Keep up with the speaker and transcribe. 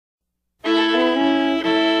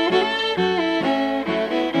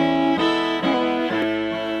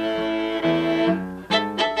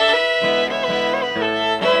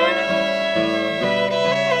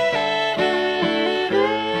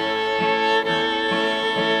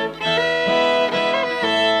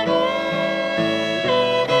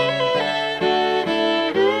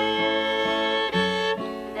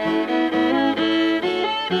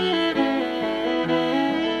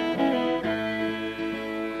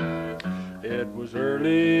It was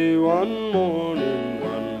early one morning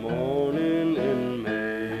in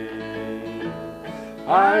May.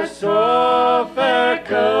 I saw a fair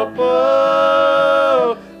couple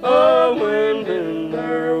a-wending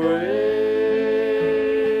their way.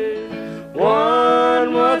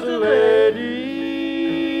 One was a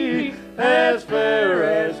lady as fair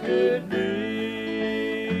as could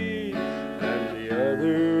be, and the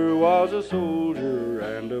other was a soldier,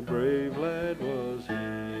 and a brave lad was he.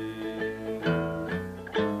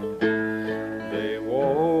 They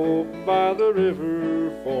walked by the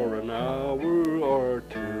river for an hour or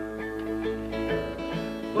two.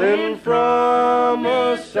 Then from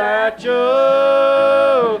a satchel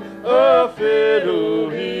a fiddle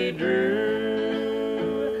he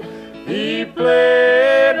drew. He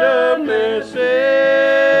played a message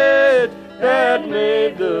that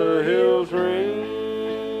made the hills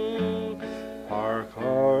ring. Hark,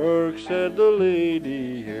 hark, said the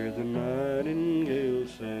lady, hear the nightingale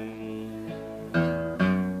sing.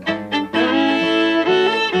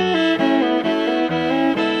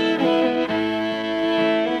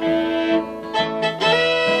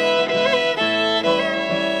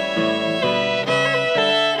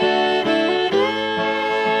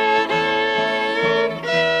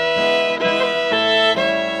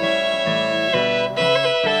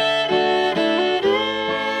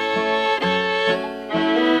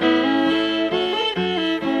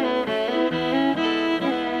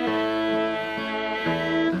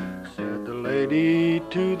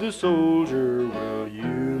 To the soldier, will you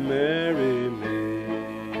marry me?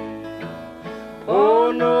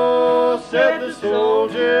 Oh no, said the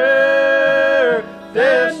soldier,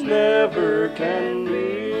 this never can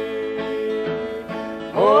be.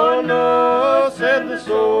 Oh no, said the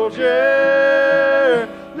soldier,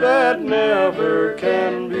 that never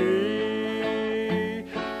can be.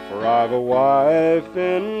 For I've a wife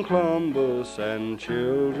in Columbus and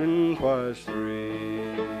children twice three.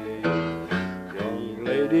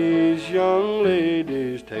 Young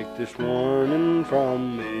ladies, take this warning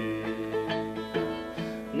from me.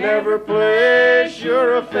 Never place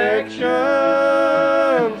your affections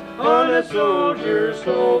on a soldier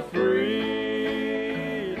so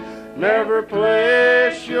free. Never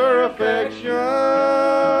place your affections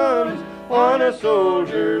on a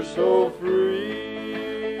soldier so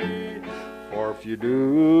free. For if you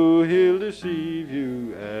do, he'll deceive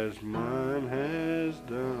you as mine has.